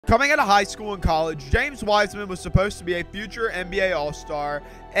Coming out of high school and college, James Wiseman was supposed to be a future NBA All-Star,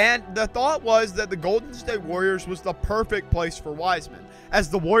 and the thought was that the Golden State Warriors was the perfect place for Wiseman, as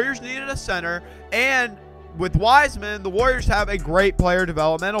the Warriors needed a center, and with Wiseman, the Warriors have a great player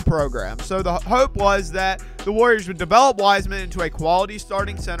developmental program. So the hope was that the Warriors would develop Wiseman into a quality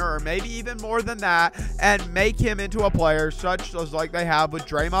starting center, or maybe even more than that, and make him into a player such as like they have with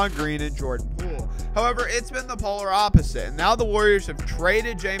Draymond Green and Jordan Poole. However, it's been the polar opposite, and now the Warriors have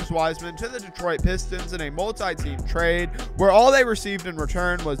traded James Wiseman to the Detroit Pistons in a multi-team trade where all they received in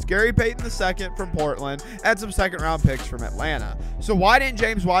return was Gary Payton II from Portland and some second-round picks from Atlanta. So why didn't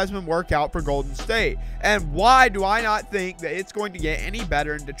James Wiseman work out for Golden State? And why do I not think that it's going to get any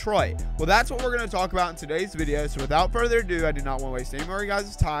better in Detroit? Well, that's what we're going to talk about in today's video, so without further ado, I do not want to waste any more of you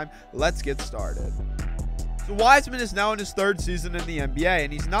guys' time. Let's get started. So Wiseman is now in his third season in the NBA,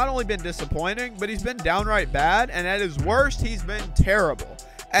 and he's not only been disappointing, but he's been downright bad, and at his worst, he's been terrible.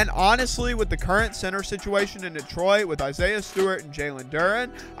 And honestly, with the current center situation in Detroit with Isaiah Stewart and Jalen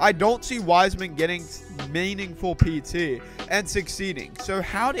Duren, I don't see Wiseman getting meaningful PT and succeeding. So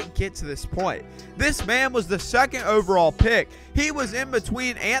how did it get to this point? This man was the second overall pick. He was in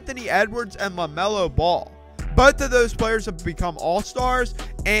between Anthony Edwards and LaMelo Ball. Both of those players have become all-stars,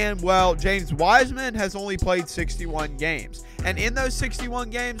 and, well, James Wiseman has only played 61 games. And in those 61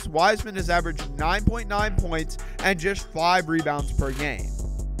 games, Wiseman has averaged 9.9 points and just 5 rebounds per game.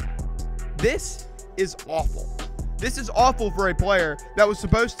 This is awful. This is awful for a player that was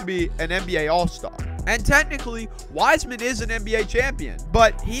supposed to be an NBA All-Star. And technically, Wiseman is an NBA champion,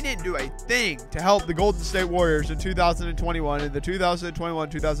 but he didn't do a thing to help the Golden State Warriors in 2021 and the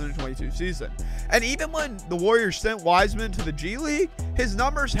 2021-2022 season. And even when the Warriors sent Wiseman to the G League, his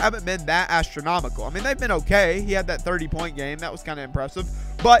numbers haven't been that astronomical. I mean, they've been okay. He had that 30-point game. That was kind of impressive.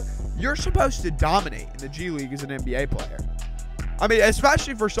 But you're supposed to dominate in the G League as an NBA player. I mean,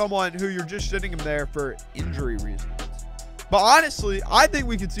 especially for someone who you're just sitting him there for injury reasons. But honestly, I think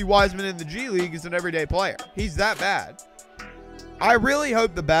we could see Wiseman in the G League as an everyday player. He's that bad. I really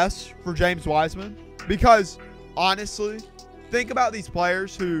hope the best for James Wiseman because, honestly, think about these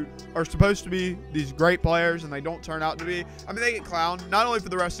players who are supposed to be these great players and they don't turn out to be. I mean, they get clowned not only for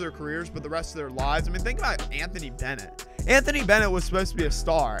the rest of their careers, but the rest of their lives. I mean, think about Anthony Bennett. Anthony Bennett was supposed to be a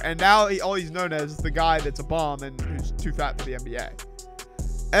star, and now all he's known as is the guy that's a bum and who's too fat for the NBA.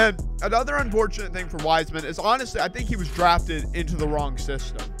 And another unfortunate thing for Wiseman is, honestly, I think he was drafted into the wrong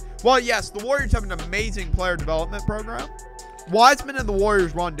system. Well, yes, the Warriors have an amazing player development program. Wiseman and the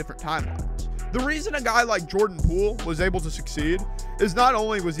Warriors run different timelines. The reason a guy like Jordan Poole was able to succeed is not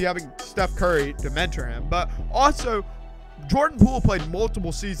only was he having Steph Curry to mentor him, but also Jordan Poole played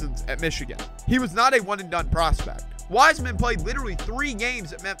multiple seasons at Michigan. He was not a one-and-done prospect. Wiseman played literally 3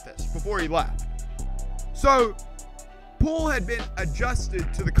 games at Memphis before he left. So Poole had been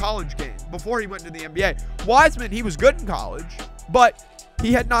adjusted to the college game before he went to the NBA. Wiseman, he was good in college, but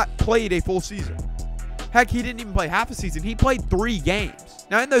he had not played a full season. Heck, he didn't even play half a season. He played 3 games.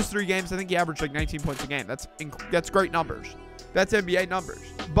 Now, in those 3 games, I think he averaged like 19 points a game. That's great numbers. That's NBA numbers.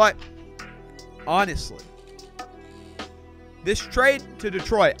 But honestly, this trade to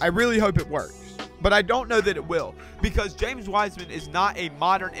Detroit, I really hope it works. But I don't know that it will, because James Wiseman is not a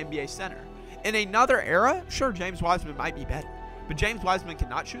modern NBA center. In another era, sure, James Wiseman might be better, but James Wiseman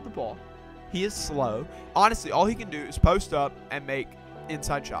cannot shoot the ball. He is slow. Honestly, all he can do is post up and make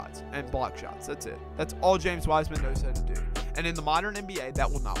inside shots and block shots. That's it. That's all James Wiseman knows how to do. And in the modern NBA,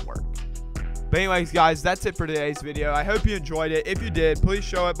 that will not work. But anyways, guys, that's it for today's video. I hope you enjoyed it. If you did, please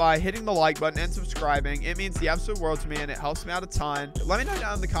show it by hitting the like button and subscribing. It means the absolute world to me, and it helps me out a ton. Let me know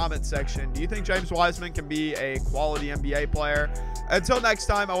down in the comment section, do you think James Wiseman can be a quality NBA player? Until next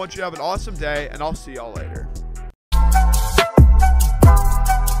time, I want you to have an awesome day, and I'll see y'all later.